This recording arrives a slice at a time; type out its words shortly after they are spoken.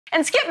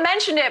And Skip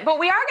mentioned it, but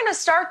we are going to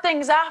start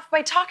things off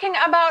by talking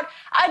about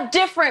a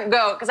different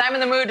GOAT, because I'm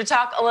in the mood to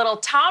talk a little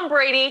Tom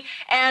Brady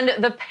and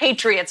the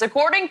Patriots.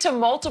 According to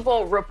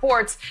multiple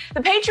reports,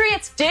 the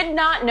Patriots did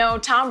not know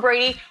Tom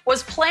Brady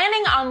was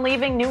planning on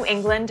leaving New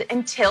England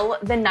until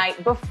the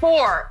night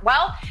before.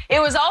 Well, it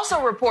was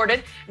also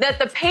reported that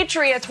the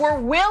Patriots were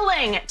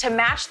willing to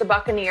match the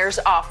Buccaneers'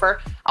 offer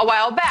a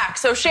while back.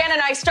 So, Shannon,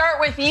 I start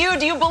with you.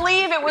 Do you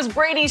believe it was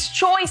Brady's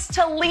choice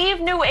to leave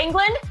New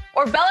England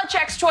or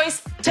Belichick's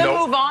choice to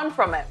move on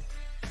from him?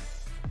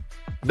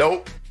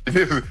 Nope.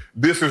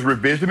 This is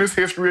revisionist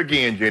history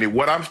again, Jenny.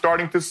 What I'm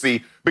starting to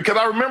see, because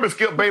I remember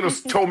Skip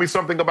Bayless told me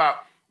something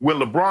about when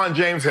LeBron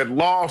James had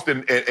lost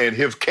and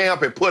his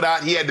camp had put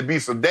out he had to be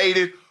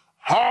sedated.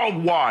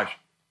 Hogwash.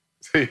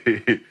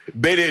 They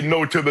didn't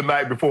know till the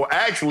night before.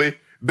 Actually,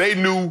 they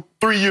knew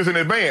 3 years in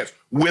advance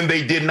when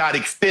they did not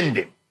extend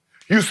him.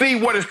 You see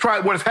what is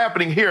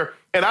happening here,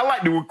 and I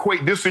like to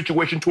equate this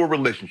situation to a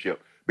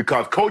relationship,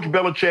 because Coach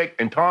Belichick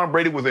and Tom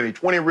Brady was in a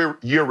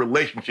 20-year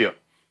relationship.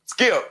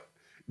 Skip,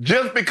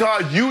 just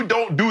because you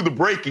don't do the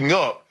breaking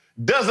up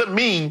doesn't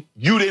mean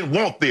you didn't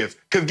want this.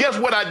 Because guess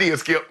what I did,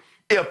 Skip?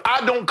 If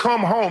I don't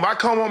come home, I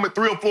come home at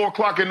 3 or 4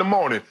 o'clock in the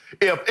morning.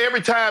 If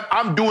every time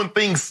I'm doing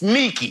things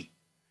sneaky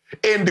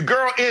and the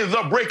girl ends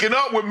up breaking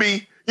up with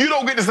me, you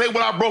don't get to say,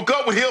 well, I broke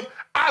up with him.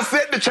 I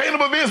set the chain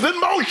of events in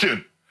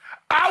motion.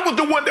 I was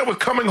the one that was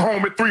coming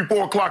home at 3,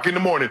 4 o'clock in the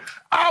morning.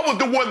 I was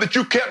the one that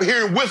you kept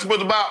hearing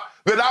whispers about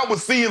that I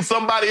was seeing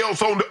somebody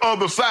else on the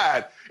other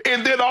side.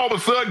 And then all of a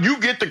sudden you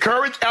get the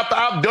courage after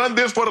I've done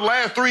this for the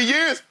last 3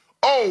 years?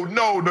 Oh,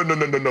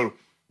 no.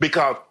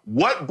 Because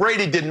what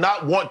Brady did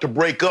not want to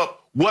break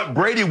up, what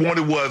Brady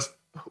wanted was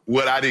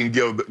what I didn't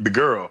give the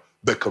girl,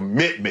 the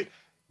commitment.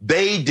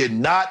 They did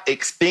not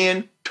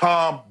extend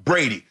Tom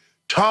Brady.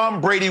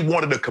 Tom Brady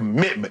wanted a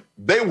commitment.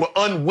 They were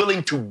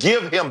unwilling to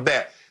give him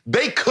that.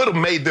 They could have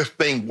made this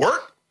thing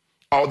work.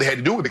 All they had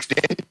to do was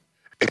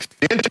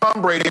extend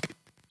Tom Brady.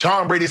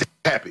 Tom Brady's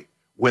happy.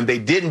 When they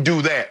didn't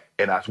do that,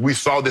 and we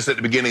saw this at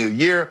the beginning of the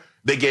year,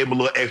 they gave him a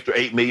little extra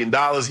 $8 million.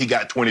 He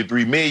got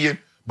 $23 million,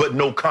 but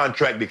no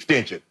contract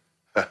extension.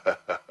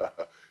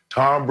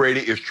 Tom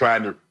Brady is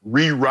trying to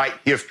rewrite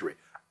history.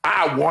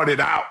 I wanted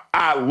out.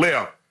 I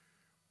left.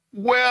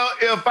 Well,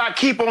 if I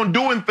keep on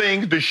doing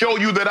things to show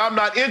you that I'm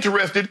not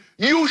interested,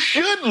 you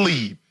should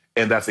leave.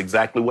 And that's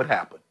exactly what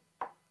happened.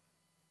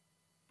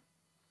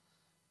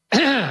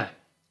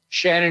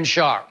 Shannon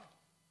Sharpe.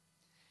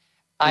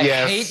 I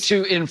hate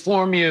to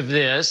inform you of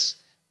this,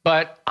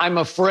 but I'm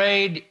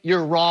afraid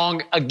you're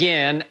wrong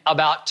again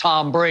about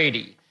Tom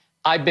Brady.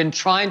 I've been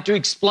trying to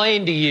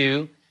explain to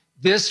you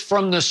this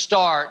from the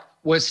start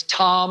was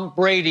Tom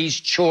Brady's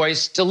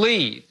choice to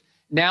leave.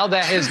 Now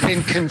that has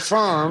been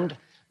confirmed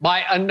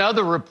by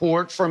another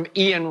report from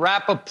Ian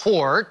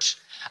Rappaport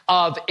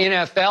of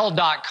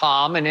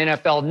NFL.com and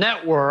NFL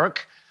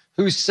Network,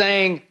 who's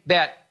saying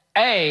that,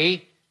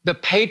 A, the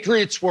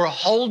Patriots were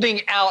holding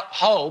out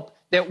hope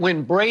that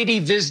when Brady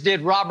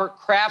visited Robert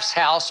Kraft's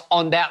house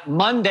on that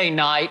Monday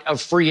night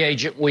of free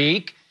agent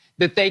week,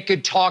 that they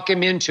could talk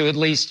him into, at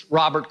least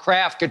Robert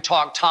Kraft could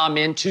talk Tom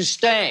into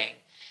staying.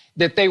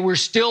 That they were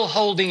still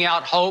holding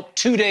out hope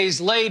 2 days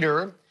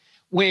later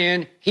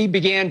when he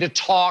began to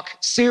talk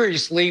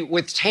seriously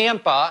with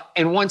Tampa.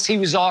 And once he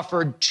was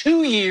offered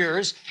 2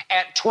 years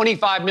at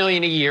 $25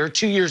 million a year,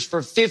 2 years for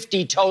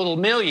 $50 total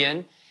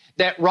million,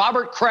 that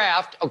Robert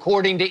Kraft,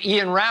 according to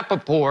Ian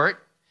Rappaport,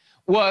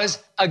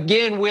 was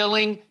again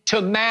willing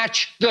to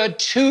match the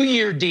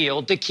 2-year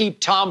deal to keep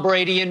Tom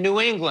Brady in New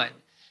England.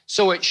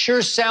 So it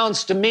sure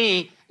sounds to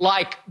me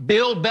like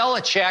Bill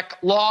Belichick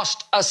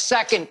lost a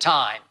second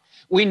time.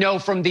 We know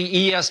from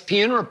the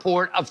ESPN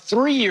report of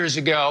 3 years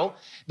ago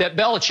that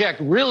Belichick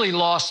really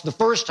lost the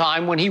first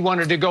time when he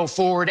wanted to go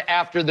forward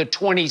after the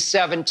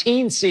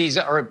 2017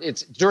 season, or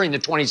it's during the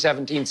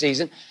 2017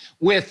 season,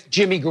 with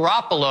Jimmy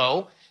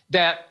Garoppolo,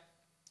 that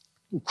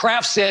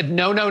Kraft said,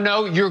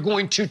 no, you're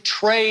going to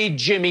trade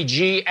Jimmy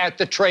G at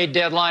the trade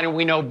deadline. And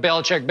we know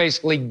Belichick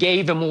basically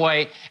gave him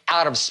away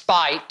out of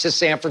spite to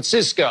San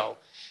Francisco.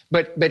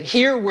 But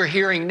here we're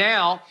hearing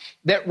now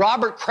that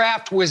Robert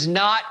Kraft was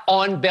not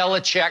on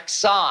Belichick's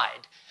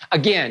side.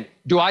 Again,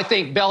 do I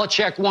think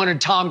Belichick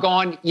wanted Tom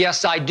gone?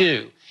 Yes, I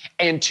do.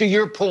 And to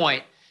your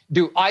point,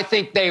 do I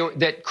think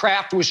that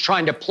Kraft was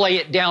trying to play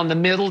it down the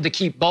middle to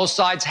keep both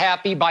sides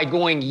happy by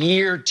going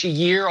year to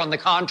year on the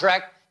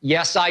contract?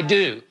 Yes, I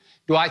do.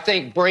 Do I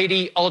think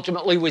Brady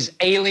ultimately was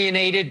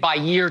alienated by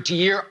year to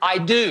year? I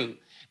do.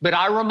 But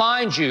I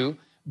remind you,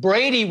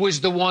 Brady was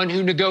the one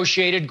who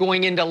negotiated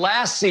going into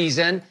last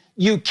season.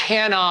 You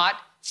cannot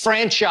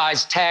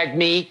franchise tag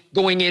me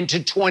going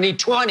into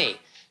 2020.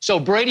 So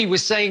Brady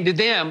was saying to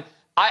them,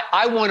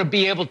 I want to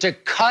be able to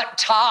cut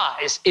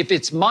ties. If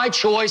it's my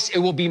choice, it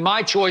will be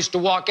my choice to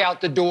walk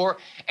out the door,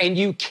 and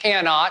you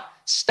cannot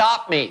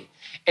stop me.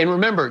 And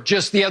remember,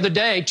 just the other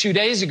day, 2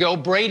 days ago,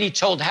 Brady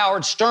told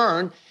Howard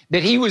Stern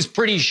that he was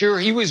pretty sure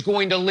he was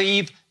going to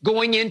leave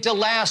going into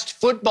last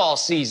football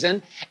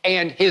season.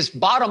 And his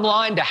bottom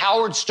line to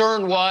Howard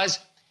Stern was,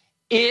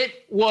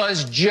 It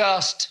was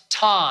just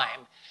time.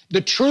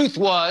 The truth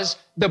was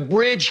the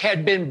bridge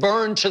had been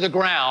burned to the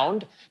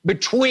ground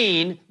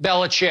between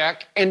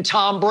Belichick and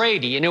Tom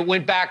Brady. And it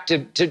went back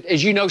to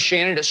as you know,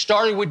 Shannon, it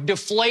started with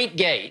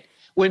Deflategate,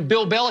 when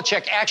Bill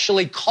Belichick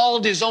actually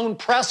called his own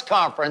press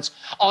conference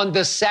on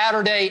the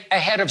Saturday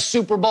ahead of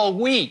Super Bowl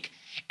week.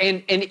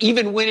 And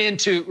even went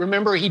into,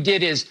 remember, he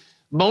did his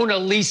Mona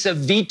Lisa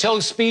veto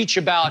speech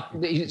about,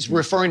 he's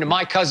referring to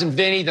My Cousin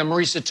Vinny, the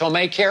Marisa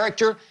Tomei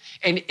character.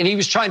 And he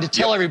was trying to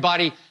tell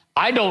everybody,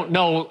 I don't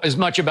know as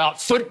much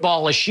about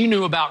football as she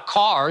knew about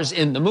cars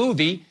in the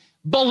movie.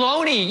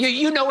 Baloney,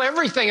 you know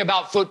everything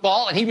about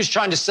football. And he was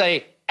trying to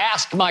say,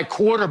 ask my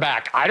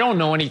quarterback. I don't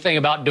know anything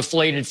about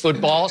deflated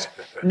footballs.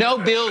 No,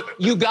 Bill,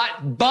 you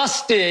got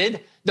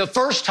busted the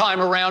first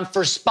time around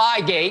for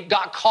Spygate,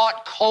 got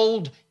caught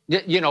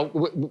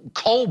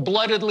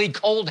cold-bloodedly,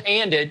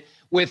 cold-handed,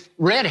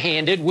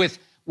 red-handed,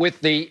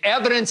 with the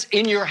evidence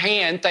in your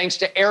hand, thanks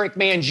to Eric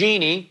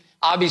Mangini,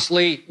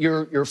 obviously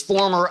your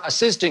former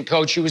assistant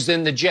coach, who was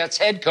then the Jets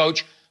head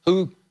coach,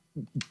 who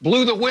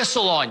blew the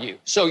whistle on you.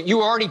 So you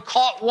were already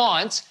caught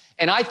once,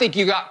 and I think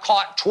you got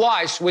caught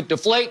twice with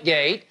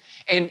Deflategate.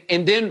 And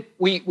then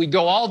we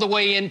go all the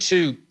way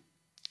into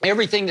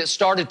everything that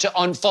started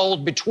to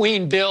unfold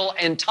between Bill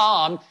and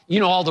Tom,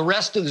 all the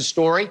rest of the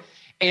story.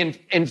 And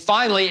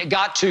finally, it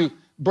got to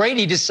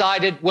Brady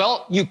decided,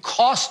 well, you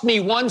cost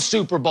me one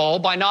Super Bowl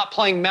by not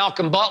playing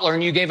Malcolm Butler,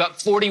 and you gave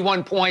up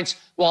 41 points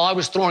while I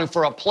was throwing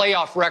for a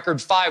playoff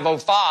record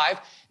 505.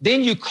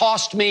 Then you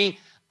cost me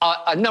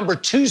a number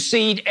 2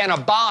 seed and a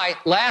bye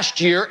last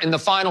year in the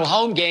final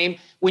home game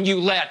when you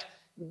let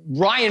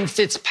Ryan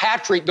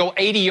Fitzpatrick go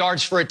 80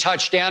 yards for a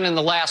touchdown in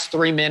the last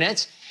 3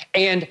 minutes.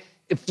 And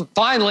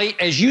finally,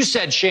 as you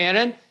said,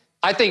 Shannon,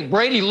 I think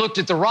Brady looked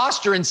at the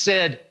roster and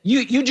said,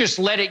 you just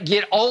let it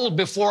get old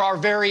before our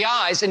very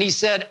eyes. And he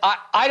said,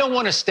 I don't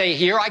want to stay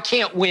here. I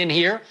can't win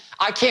here.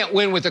 I can't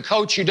win with a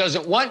coach who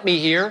doesn't want me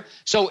here.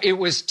 So it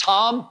was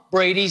Tom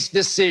Brady's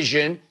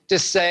decision to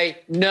say,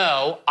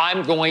 no,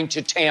 I'm going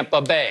to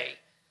Tampa Bay.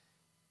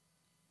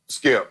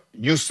 Skip,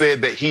 you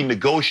said that he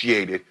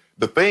negotiated.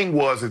 The thing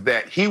was is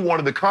that he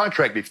wanted the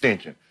contract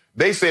extension.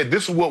 They said,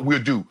 this is what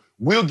we'll do.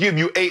 We'll give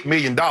you $8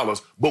 million,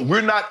 but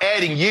we're not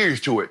adding years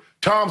to it.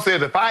 Tom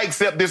said, if I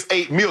accept this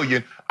 $8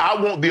 million,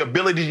 I want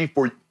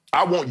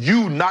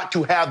you not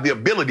to have the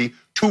ability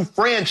to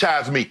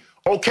franchise me.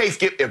 Okay,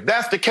 Skip, if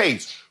that's the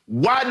case,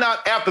 why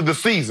not after the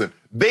season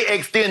they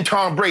extend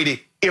Tom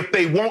Brady if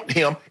they want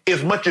him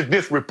as much as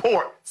this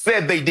report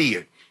said they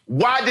did?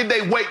 Why did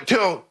they wait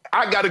till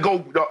I got to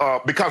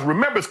go? Because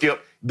remember,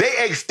 Skip, they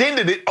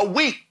extended it a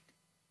week,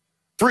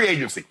 free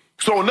agency.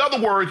 So in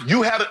other words,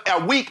 you had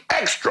a week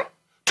extra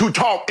to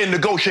talk and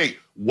negotiate.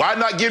 Why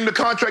not give him the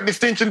contract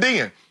extension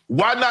then?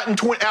 Why not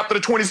after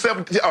the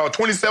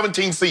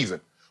 2017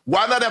 season?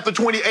 Why not after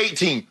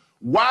 2018?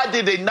 Why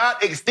did they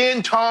not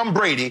extend Tom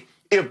Brady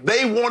if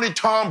they wanted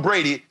Tom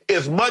Brady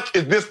as much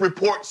as this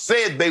report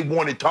said they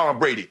wanted Tom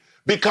Brady?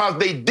 Because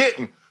they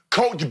didn't.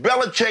 Coach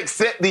Belichick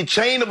set the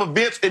chain of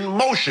events in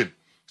motion.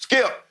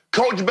 Skip,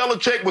 Coach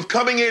Belichick was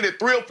coming in at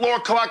 3 or 4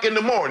 o'clock in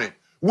the morning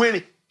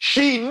when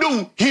she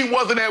knew he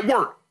wasn't at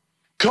work.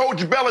 Coach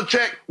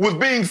Belichick was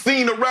being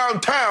seen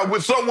around town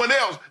with someone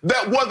else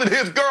that wasn't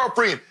his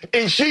girlfriend,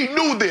 and she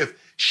knew this.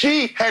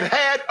 She had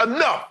had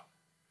enough.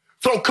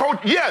 So,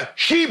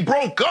 she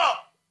broke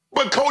up,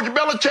 but Coach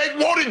Belichick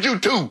wanted you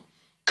to.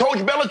 Coach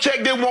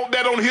Belichick didn't want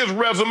that on his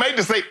resume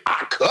to say,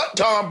 I cut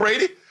Tom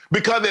Brady,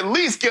 because at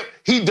least, Skip,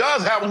 he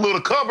does have a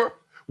little cover.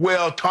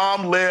 Well,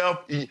 Tom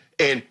left,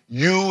 and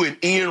you and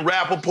Ian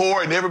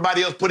Rappaport and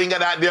everybody else putting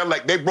that out there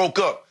like they broke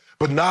up.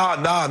 But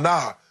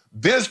nah.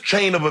 This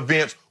chain of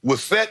events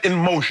was set in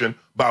motion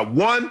by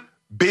one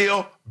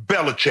Bill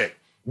Belichick,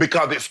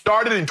 because it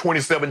started in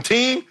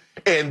 2017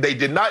 and they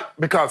did not,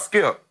 because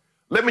Skip,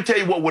 let me tell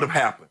you what would have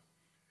happened.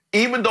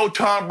 Even though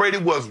Tom Brady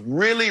was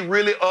really,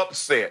 really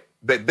upset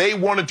that they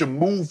wanted to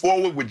move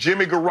forward with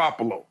Jimmy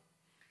Garoppolo,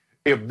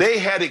 if they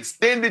had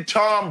extended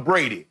Tom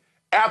Brady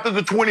after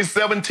the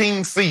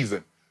 2017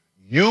 season,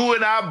 you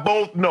and I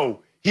both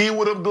know he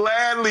would have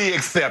gladly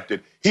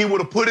accepted. He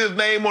would have put his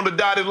name on the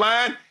dotted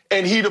line,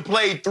 and he'd have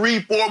played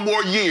 3-4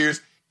 more years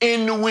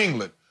in New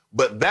England.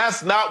 But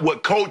that's not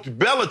what Coach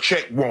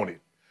Belichick wanted.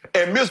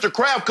 And Mr.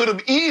 Kraft could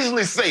have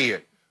easily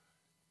said,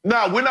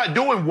 no, we're not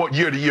doing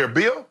year to year,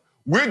 Bill.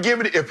 We're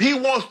giving it, if he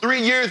wants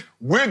 3 years,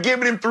 we're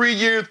giving him 3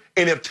 years.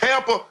 And if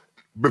Tampa,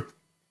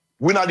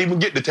 we're not even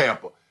getting to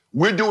Tampa.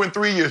 We're doing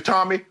 3 years,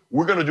 Tommy.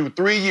 We're going to do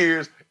 3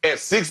 years at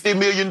 $60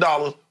 million,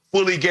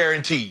 fully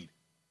guaranteed.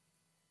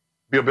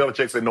 Bill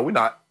Belichick said, no, we're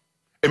not.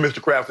 And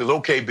Mr. Kraft says,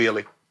 okay,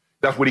 Billy.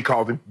 That's what he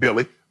calls him,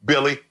 Billy.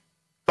 Billy,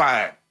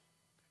 fine.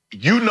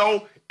 You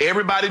know,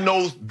 everybody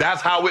knows that's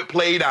how it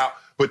played out.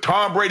 But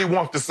Tom Brady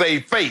wants to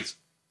save face.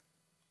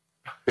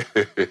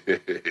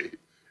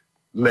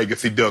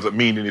 Legacy doesn't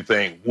mean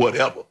anything,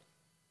 whatever.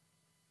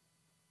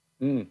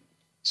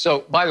 So,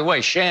 by the way,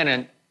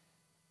 Shannon,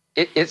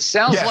 It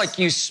sounds Yes. like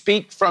you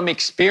speak from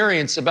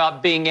experience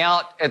about being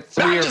out at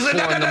 3 or 4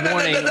 in the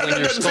morning when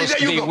you're supposed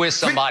to be with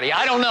somebody.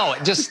 I don't know.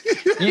 It just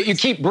you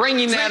keep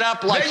bringing that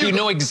up like you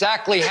know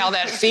exactly how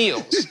that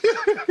feels.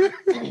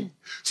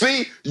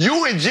 See,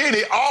 you and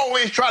Jenny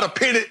always try to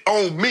pin it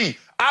on me.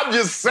 I'm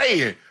just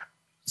saying,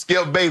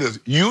 Skip Bayless,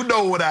 you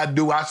know what I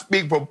do. I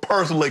speak from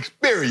personal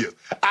experience.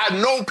 I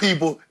know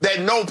people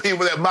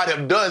that might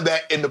have done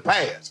that in the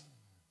past.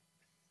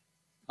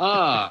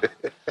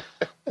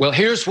 Well,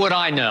 here's what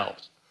I know.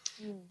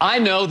 I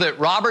know that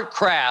Robert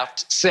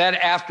Kraft said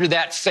after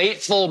that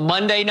fateful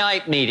Monday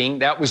night meeting,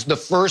 that was the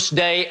first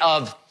day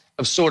of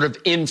sort of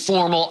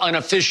informal,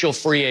 unofficial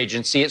free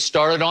agency. It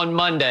started on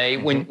Monday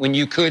when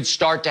you could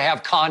start to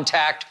have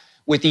contact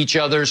with each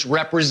other's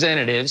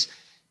representatives.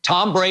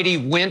 Tom Brady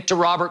went to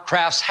Robert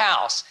Kraft's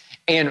house,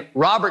 and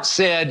Robert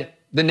said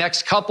the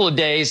next couple of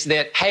days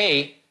that,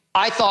 hey,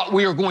 I thought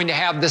we were going to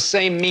have the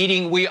same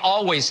meeting we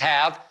always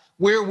have,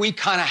 where we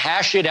kind of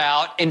hash it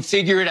out and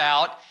figure it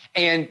out,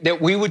 and that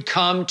we would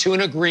come to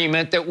an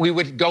agreement that we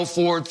would go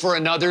forward for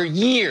another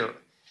year.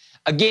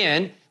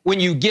 Again, when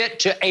you get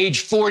to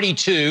age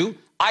 42,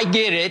 I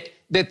get it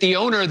that the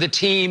owner of the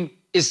team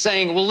is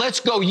saying, well, let's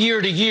go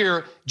year to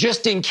year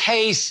just in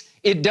case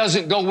it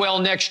doesn't go well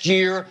next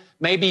year.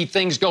 Maybe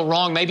things go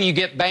wrong. Maybe you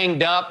get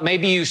banged up.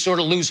 Maybe you sort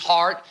of lose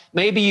heart.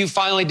 Maybe you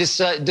finally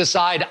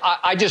decide,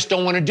 I just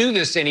don't want to do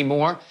this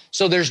anymore.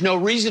 So there's no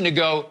reason to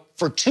go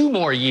for 2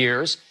 more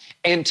years.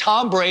 And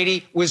Tom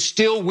Brady was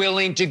still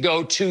willing to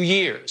go 2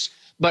 years.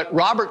 But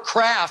Robert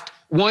Kraft,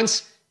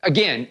 once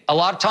again, a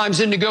lot of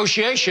times in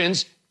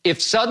negotiations,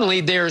 if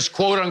suddenly there's,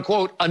 quote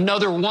unquote,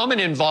 another woman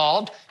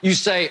involved, you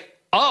say,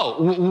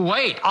 oh,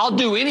 wait, I'll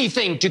do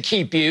anything to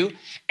keep you.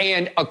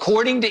 And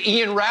according to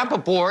Ian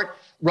Rappaport,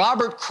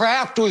 Robert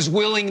Kraft was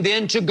willing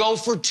then to go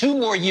for 2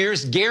 more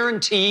years,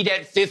 guaranteed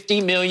at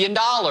 $50 million.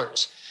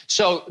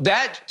 So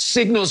that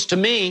signals to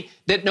me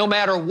that no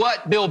matter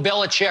what Bill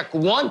Belichick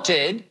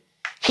wanted,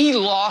 he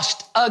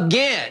lost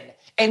again.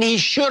 And he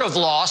should have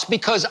lost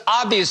because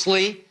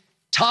obviously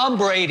Tom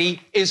Brady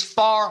is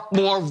far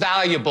more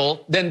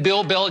valuable than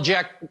Bill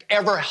Belichick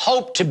ever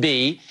hoped to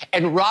be.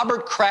 And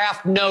Robert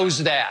Kraft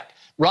knows that.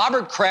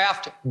 Robert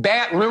Kraft,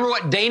 remember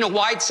what Dana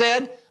White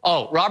said?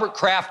 Oh, Robert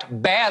Kraft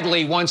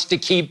badly wants to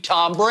keep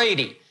Tom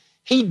Brady.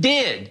 He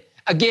did.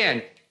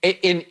 Again,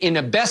 in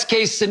a best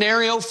case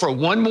scenario for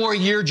 1 more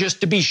year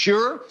just to be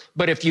sure.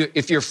 But if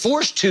you're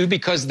forced to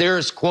because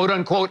there's, quote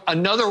unquote,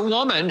 another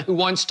woman who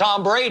wants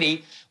Tom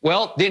Brady,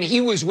 well, then he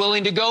was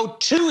willing to go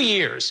 2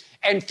 years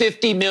and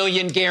 $50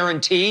 million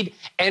guaranteed.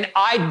 And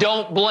I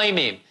don't blame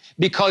him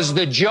because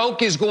the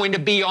joke is going to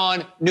be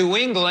on New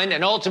England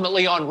and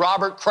ultimately on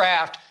Robert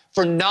Kraft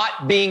for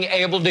not being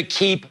able to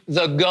keep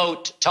the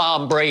GOAT,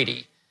 Tom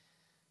Brady.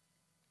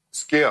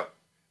 Skip,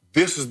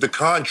 this is the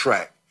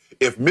contract.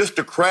 If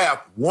Mr.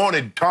 Kraft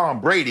wanted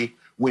Tom Brady,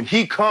 when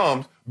he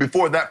comes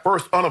before that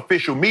first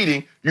unofficial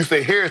meeting, you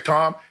say, here's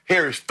Tom,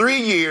 here's 3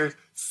 years,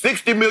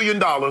 $60 million,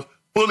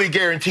 fully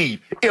guaranteed.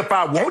 If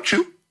I want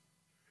you,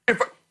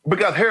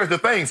 because here's the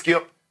thing,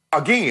 Skip,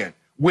 again,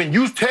 when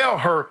you tell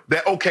her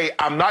that, okay,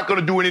 I'm not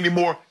going to do it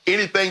anymore,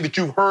 anything that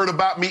you've heard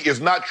about me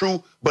is not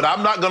true, but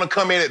I'm not going to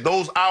come in at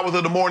those hours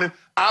of the morning,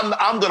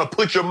 I'm going to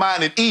put your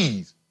mind at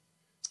ease.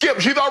 Skip,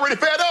 she's already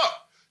fed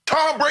up.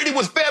 Tom Brady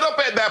was fed up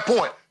at that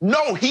point.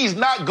 No, he's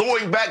not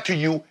going back to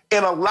you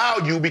and allow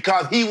you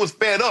because he was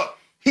fed up.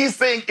 He's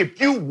saying, if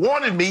you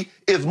wanted me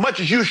as much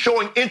as you're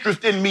showing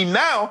interest in me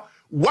now,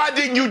 why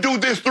didn't you do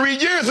this 3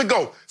 years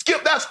ago?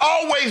 Skip, that's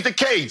always the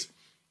case.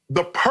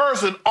 The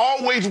person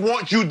always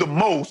wants you the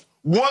most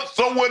once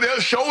someone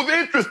else shows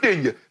interest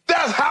in you.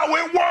 That's how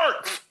it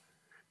works.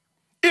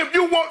 If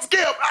you want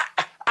Skip,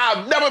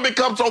 I've never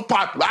become so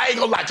popular. I ain't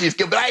gonna lie to you,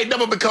 Skip, but I ain't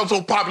never become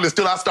so popular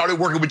until I started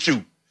working with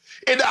you.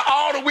 And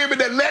all the women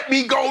that let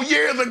me go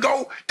years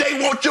ago, they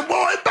want your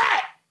boy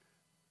back.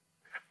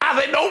 I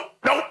said,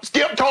 nope.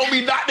 Skip told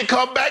me not to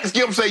come back.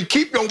 Skip said,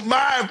 keep your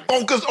mind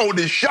focused on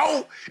this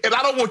show, and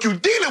I don't want you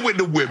dealing with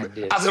the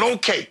women. I said,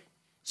 okay.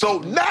 So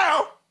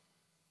now,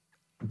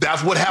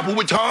 that's what happened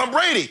with Tom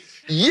Brady.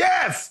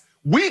 Yes,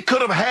 we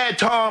could have had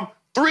Tom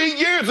 3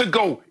 years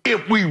ago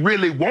if we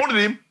really wanted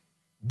him,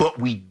 but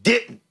we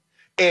didn't.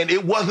 And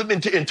it wasn't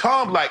until, and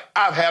Tom's like,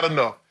 I've had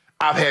enough.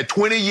 I've had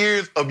 20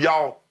 years of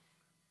y'all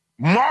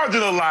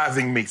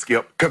marginalizing me,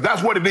 Skip, because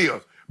that's what it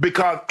is.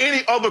 Because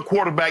any other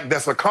quarterback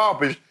that's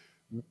accomplished,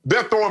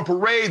 they're throwing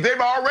parades. They've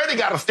already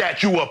got a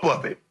statue up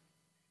of it.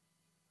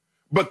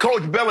 But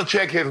Coach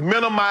Belichick has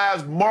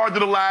minimized,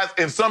 marginalized,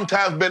 and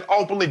sometimes been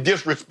openly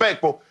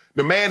disrespectful.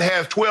 The man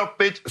has 12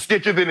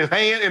 stitches in his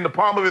hand, in the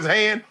palm of his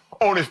hand,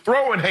 on his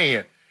throwing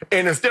hand.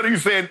 And instead of you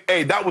saying,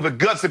 hey, that was a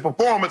gutsy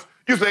performance,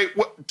 you say,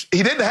 well,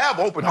 he didn't have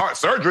open heart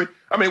surgery.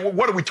 I mean,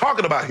 what are we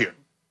talking about here?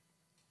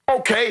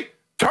 Okay,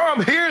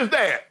 Tom hears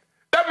that.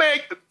 That man,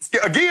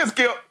 again,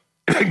 Skip,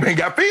 that man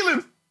got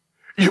feelings.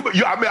 I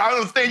mean, I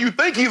understand you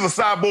think he's a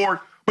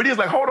cyborg, but he's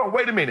like, hold on,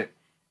 wait a minute.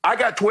 I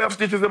got 12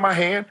 stitches in my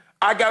hand.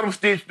 I got them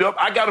stitched up.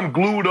 I got them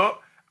glued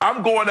up.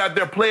 I'm going out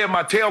there playing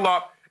my tail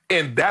off,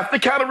 And that's the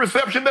kind of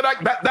reception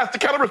that's the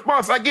kind of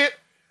response I get.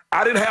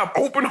 I didn't have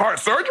open heart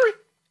surgery.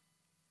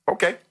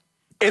 Okay.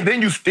 And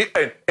then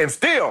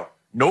still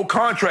no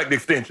contract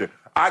extension.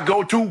 I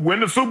go to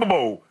win the Super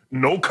Bowl,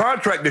 no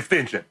contract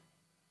extension.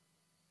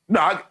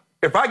 Now,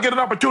 if I get an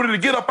opportunity to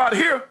get up out of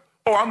here,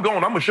 I'm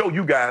going to show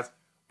you guys.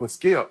 But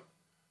Skip,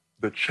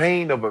 the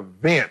chain of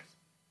events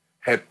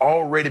had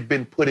already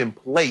been put in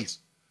place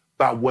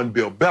by one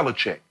Bill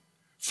Belichick.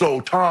 So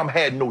Tom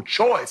had no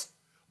choice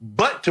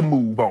but to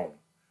move on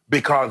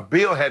because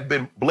Bill had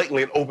been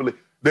blatantly and openly,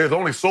 there's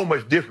only so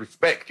much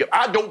disrespect.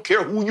 I don't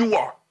care who you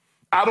are.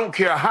 I don't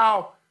care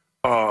how,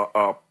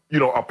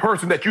 a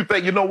person that you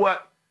think, you know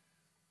what?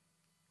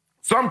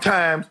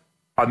 Sometimes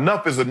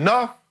enough is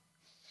enough.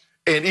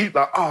 And he's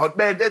like, oh,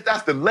 man,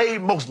 that's the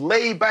most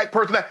laid-back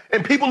person.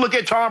 And people look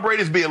at Tom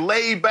Brady as being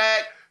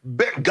laid-back,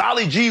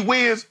 golly gee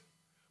whiz.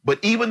 But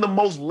even the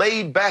most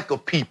laid-back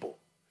of people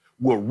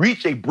will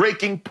reach a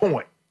breaking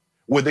point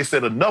where they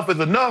said enough is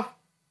enough,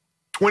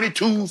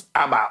 22s,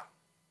 I'm out.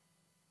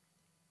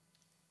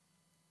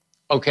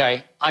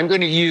 Okay, I'm going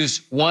to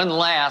use one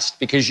last,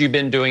 because you've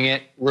been doing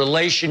it,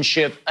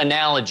 relationship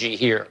analogy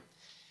here.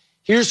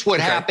 Here's what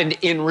happened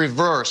in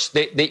reverse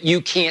that you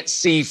can't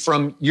see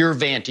from your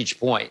vantage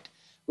point.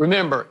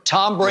 Remember,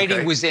 Tom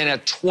Brady was in a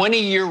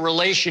 20-year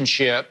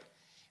relationship,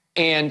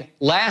 and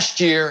last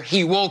year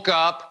he woke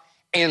up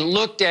and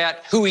looked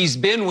at who he's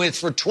been with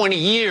for 20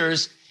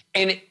 years,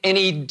 and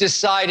he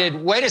decided,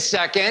 wait a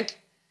second,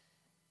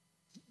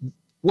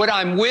 what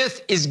I'm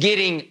with is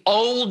getting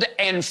old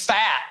and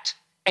fat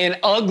and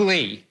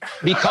ugly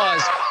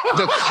because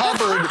the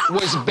cupboard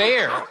was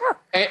bare.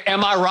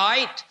 Am I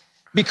right?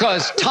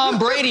 Because Tom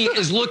Brady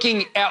is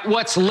looking at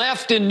what's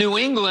left in New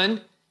England,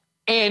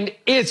 and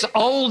it's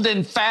old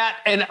and fat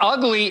and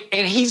ugly,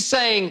 and he's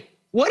saying,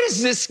 what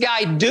is this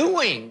guy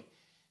doing?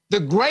 The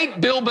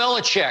great Bill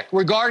Belichick,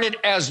 regarded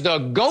as the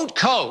GOAT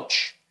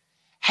coach,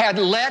 had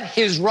let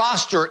his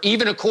roster,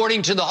 even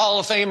according to the Hall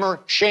of Famer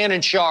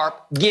Shannon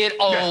Sharpe, get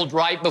old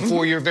right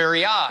before your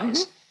very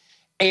eyes.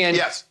 And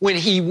when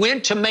he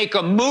went to make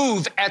a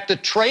move at the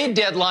trade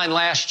deadline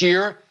last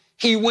year,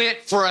 he went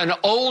for an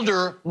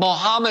older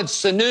Mohamed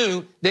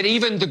Sanu that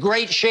even the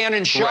great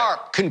Shannon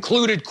Sharpe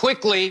concluded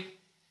quickly,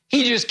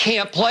 he just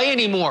can't play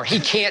anymore. He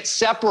can't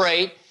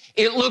separate.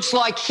 It looks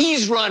like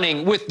he's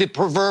running with the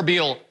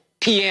proverbial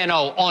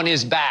piano on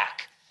his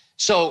back.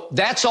 So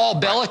that's all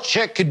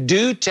Belichick could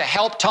do to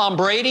help Tom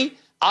Brady.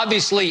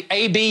 Obviously,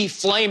 AB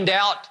flamed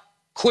out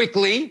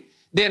quickly.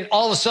 Then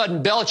all of a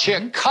sudden,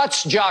 Belichick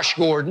cuts Josh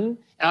Gordon.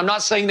 And I'm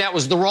not saying that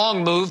was the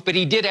wrong move, but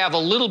he did have a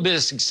little bit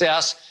of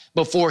success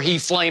before he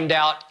flamed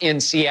out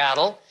in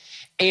Seattle.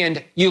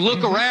 And you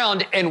look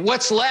around, and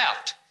what's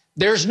left?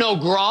 There's no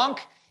Gronk.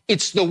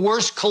 It's the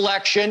worst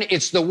collection.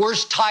 It's the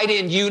worst tight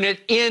end unit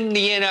in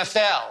the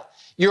NFL.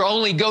 Your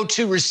only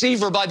go-to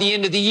receiver by the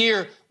end of the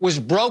year was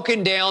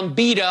broken down,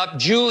 beat up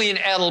Julian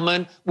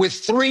Edelman with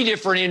 3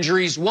 different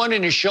injuries, one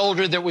in his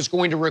shoulder that was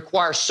going to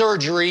require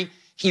surgery.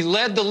 He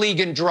led the league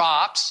in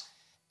drops.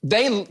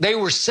 They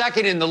were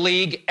second in the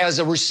league as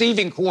a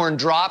receiving core in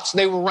drops.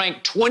 They were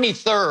ranked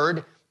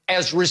 23rd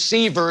as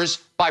receivers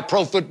by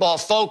Pro Football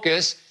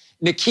Focus.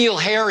 N'Keal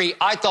Harry,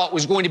 I thought,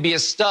 was going to be a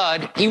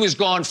stud. He was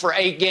gone for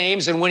 8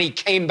 games, and when he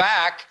came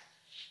back,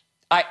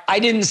 I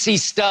didn't see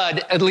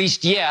stud, at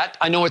least yet.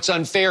 I know it's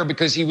unfair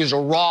because he was a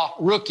raw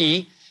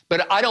rookie,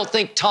 but I don't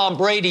think Tom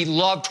Brady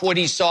loved what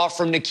he saw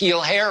from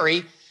N'Keal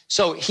Harry.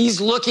 So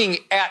he's looking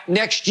at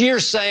next year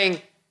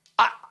saying,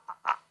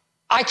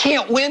 I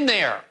can't win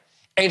there.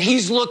 And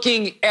he's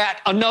looking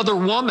at another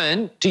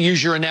woman, to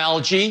use your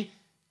analogy,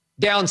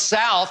 down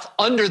south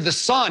under the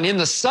sun, in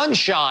the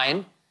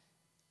sunshine,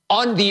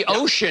 on the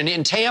ocean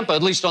in Tampa,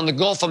 at least on the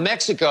Gulf of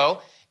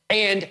Mexico.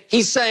 And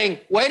he's saying,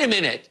 wait a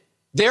minute,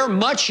 they're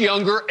much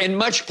younger and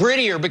much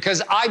prettier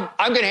because I'm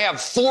going to have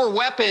 4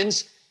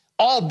 weapons,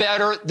 all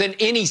better than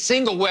any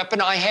single weapon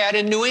I had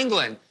in New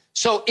England.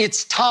 So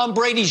it's Tom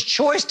Brady's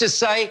choice to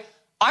say,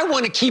 I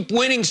want to keep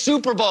winning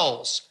Super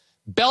Bowls.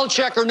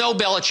 Belichick or no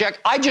Belichick,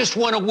 I just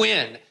want to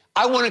win.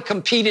 I want to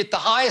compete at the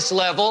highest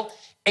level.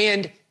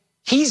 And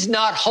he's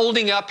not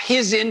holding up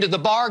his end of the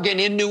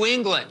bargain in New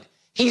England.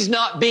 He's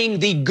not being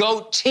the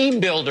GOAT team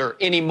builder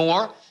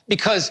anymore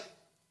because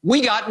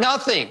we got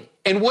nothing.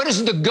 And what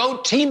has the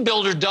GOAT team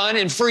builder done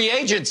in free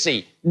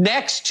agency?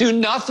 Next to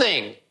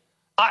nothing.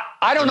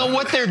 I don't know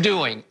what they're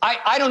doing.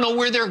 I don't know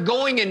where they're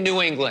going in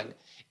New England.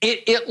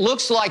 It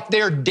looks like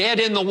they're dead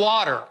in the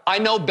water. I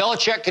know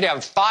Belichick could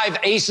have 5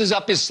 aces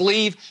up his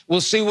sleeve. We'll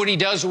see what he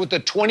does with the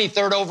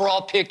 23rd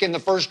overall pick in the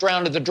first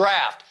round of the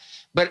draft.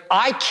 But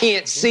I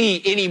can't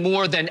see any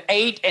more than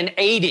 8 and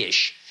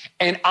 8-ish.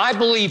 And I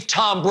believe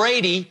Tom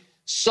Brady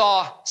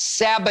saw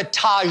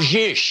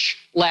sabotage-ish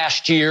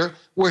last year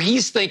where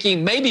he's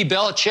thinking maybe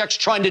Belichick's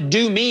trying to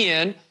do me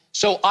in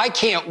so I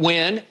can't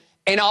win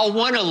and I'll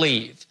want to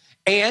leave.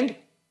 And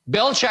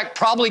Belichick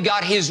probably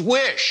got his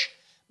wish,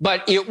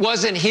 but it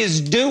wasn't his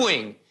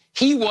doing.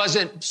 He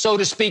wasn't, so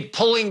to speak,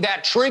 pulling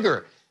that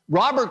trigger.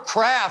 Robert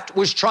Kraft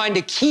was trying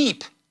to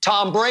keep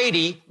Tom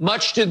Brady,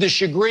 much to the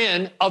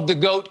chagrin of the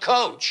GOAT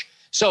coach.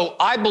 So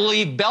I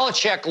believe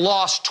Belichick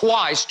lost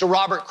twice to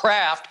Robert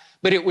Kraft,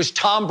 but it was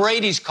Tom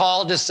Brady's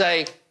call to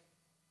say,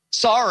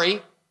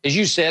 sorry, as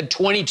you said,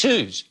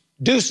 22s.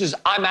 Deuces,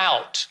 I'm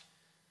out.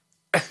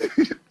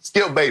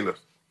 Skip Bayless,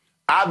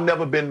 I've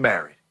never been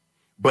married,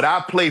 but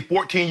I played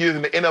 14 years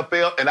in the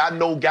NFL, and I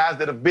know guys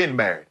that have been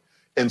married,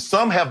 and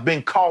some have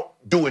been caught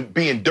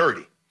being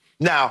dirty.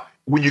 Now,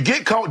 when you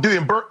get caught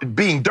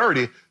being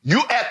dirty,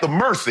 you're at the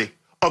mercy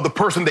of the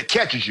person that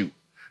catches you.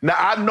 Now,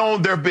 I've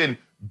known there have been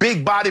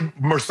big body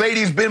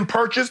Mercedes being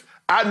purchased.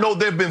 I know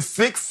there have been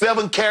 6,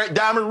 7-carat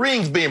diamond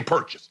rings being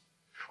purchased.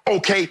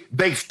 Okay,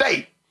 they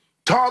stay.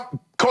 Coach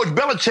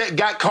Belichick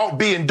got caught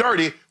being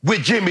dirty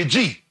with Jimmy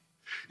G.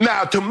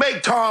 Now, to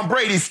make Tom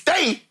Brady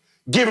stay,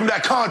 give him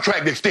that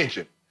contract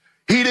extension.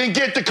 He didn't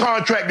get the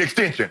contract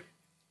extension.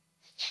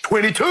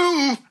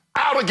 22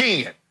 out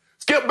again.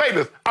 Skip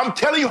Bayless, I'm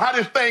telling you how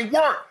this thing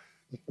works.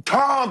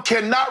 Tom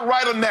cannot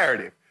write a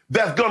narrative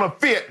that's going to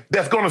fit,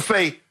 that's going to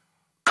say,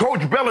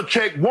 Coach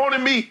Belichick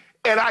wanted me,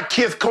 and I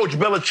kissed Coach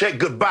Belichick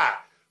goodbye.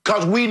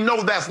 Because we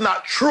know that's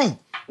not true.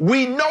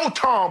 We know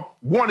Tom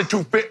wanted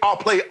to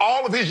play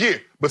all of his years.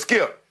 But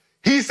Skip,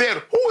 he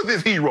said, who is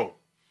his hero?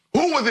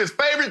 Who was his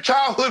favorite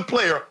childhood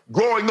player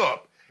growing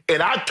up?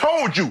 And I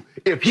told you,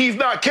 if he's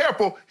not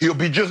careful, he'll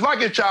be just like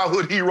his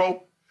childhood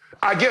hero.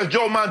 I guess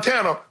Joe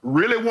Montana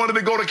really wanted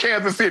to go to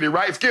Kansas City,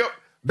 right, Skip?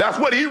 That's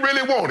what he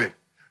really wanted.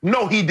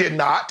 No, he did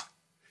not.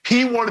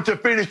 He wanted to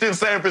finish in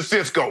San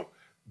Francisco.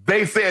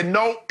 They said,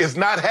 no, it's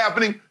not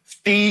happening.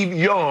 Steve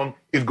Young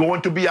is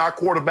going to be our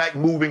quarterback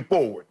moving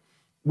forward.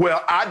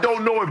 Well, I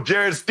don't know if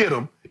Jared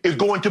Stidham is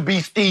going to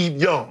be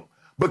Steve Young,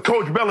 but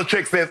Coach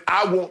Belichick says,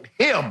 I want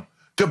him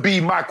to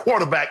be my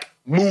quarterback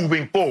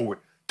moving forward.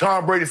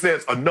 Tom Brady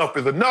says, enough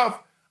is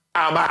enough.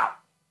 I'm out.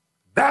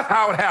 That's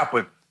how it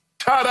happened.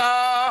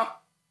 Ta-da!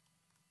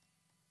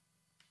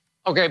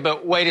 Okay,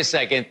 but wait a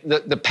second.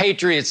 The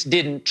Patriots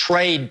didn't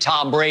trade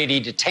Tom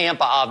Brady to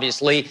Tampa,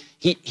 obviously.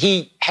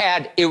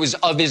 It was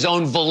of his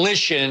own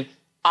volition.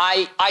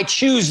 I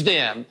choose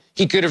them.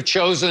 He could have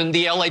chosen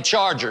the LA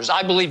Chargers.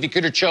 I believe he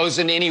could have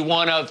chosen any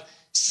one of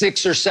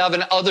 6 or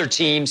 7 other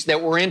teams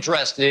that were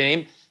interested in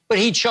him, but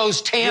he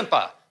chose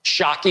Tampa,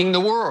 shocking the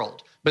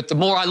world. But the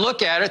more I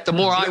look at it, the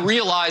more I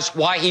realize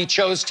why he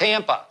chose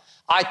Tampa.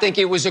 I think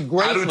it was a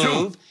great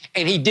move,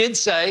 and he did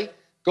say,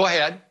 go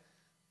ahead.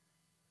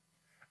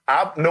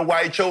 I know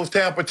why he chose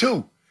Tampa,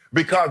 too.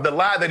 Because the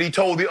lie that he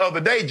told the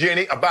other day,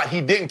 Jenny, about he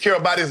didn't care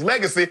about his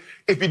legacy.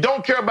 If you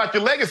don't care about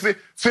your legacy,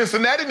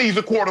 Cincinnati needs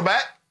a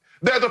quarterback.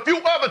 There's a few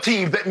other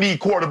teams that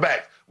need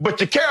quarterbacks. But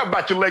you care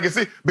about your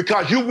legacy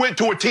because you went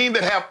to a team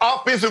that have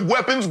offensive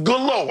weapons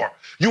galore.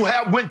 You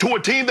went to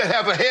a team that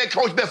has a head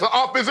coach that's an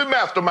offensive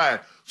mastermind.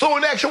 So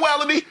in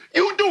actuality,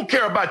 you do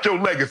care about your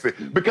legacy.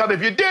 Because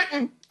if you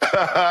didn't,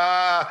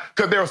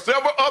 because there are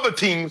several other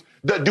teams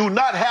that do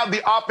not have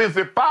the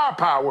offensive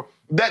firepower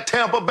that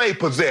Tampa Bay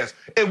possessed.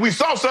 And we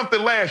saw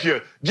something last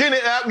year. Jenny,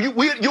 you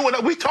and I,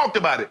 we talked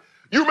about it.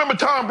 You remember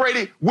Tom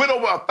Brady went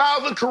over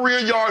 1,000 career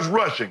yards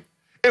rushing.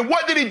 And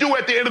what did he do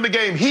at the end of the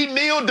game? He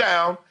kneeled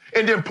down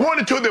and then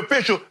pointed to the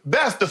official.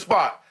 That's the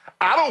spot.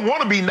 I don't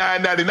want to be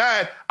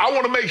 999. I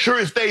want to make sure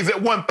it stays at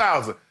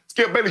 1,000.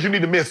 Skip Bayless, you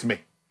need to miss me.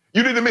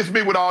 You need to miss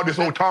me with all this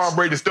old Tom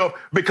Brady stuff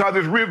because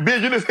it's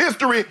revisionist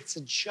history. It's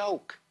a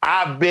joke.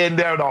 I've been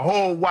there the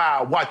whole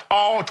while. Watched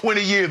all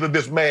 20 years of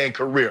this man's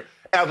career.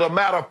 As a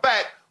matter of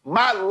fact,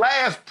 my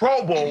last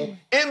Pro Bowl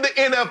in the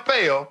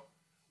NFL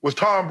was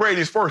Tom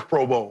Brady's first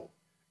Pro Bowl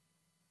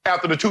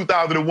after the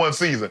 2001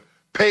 season.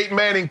 Peyton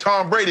Manning,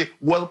 Tom Brady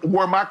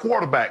were my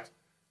quarterbacks.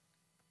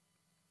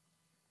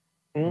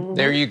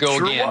 There you go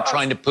again,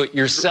 trying to put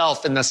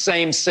yourself in the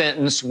same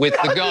sentence with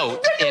the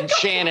GOAT. And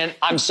Shannon,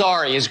 I'm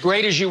sorry, as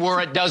great as you were,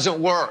 it doesn't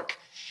work.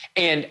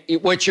 And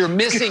what you're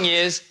missing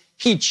is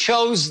he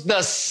chose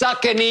the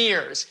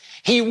Succaneers.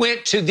 He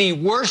went to the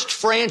worst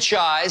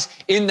franchise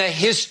in the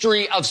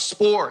history of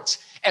sports.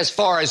 As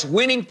far as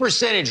winning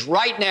percentage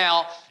right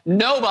now,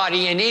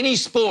 nobody in any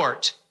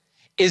sport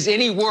is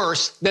any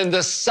worse than the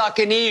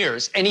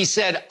Succaneers. And he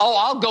said, oh,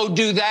 I'll go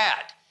do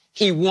that.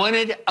 He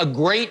wanted a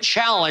great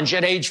challenge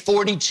at age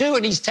 42,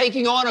 and he's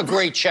taking on a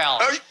great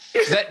challenge.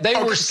 They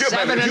were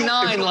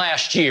 7-9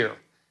 last year.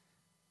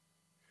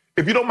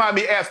 If you don't mind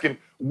me asking,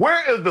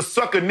 where is the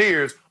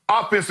Succaneers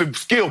offensive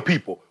skill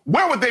people?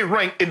 Where would they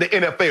rank in the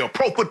NFL,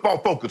 Pro Football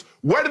Focus?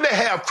 Where did they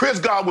have Chris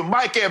Godwin,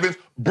 Mike Evans,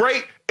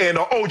 Brait, and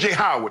O.J.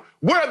 Howard?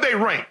 Where are they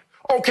ranked?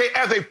 Okay,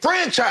 as a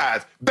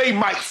franchise, they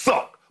might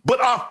suck. But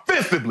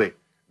offensively,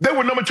 they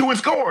were number 2 in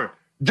scoring.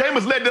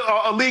 Jameis led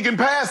the league in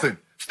passing.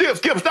 Still,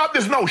 Skip, stop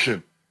this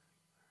notion.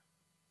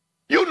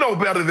 You know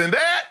better than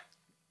that.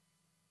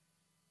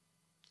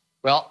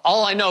 Well,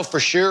 all I know for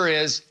sure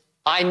is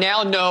I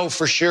now know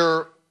for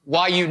sure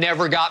why you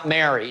never got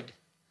married.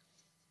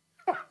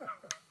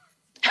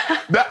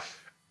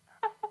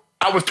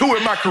 I was 2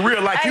 in my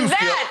career like you, Skip.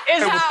 That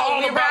is how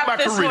we wrap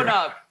this one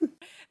up.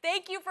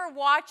 Thank you for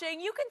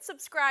watching. You can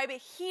subscribe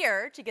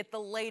here to get the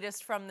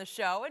latest from the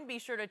show, and be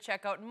sure to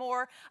check out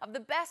more of the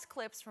best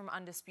clips from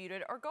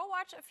Undisputed, or go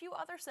watch a few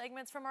other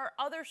segments from our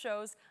other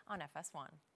shows on FS1.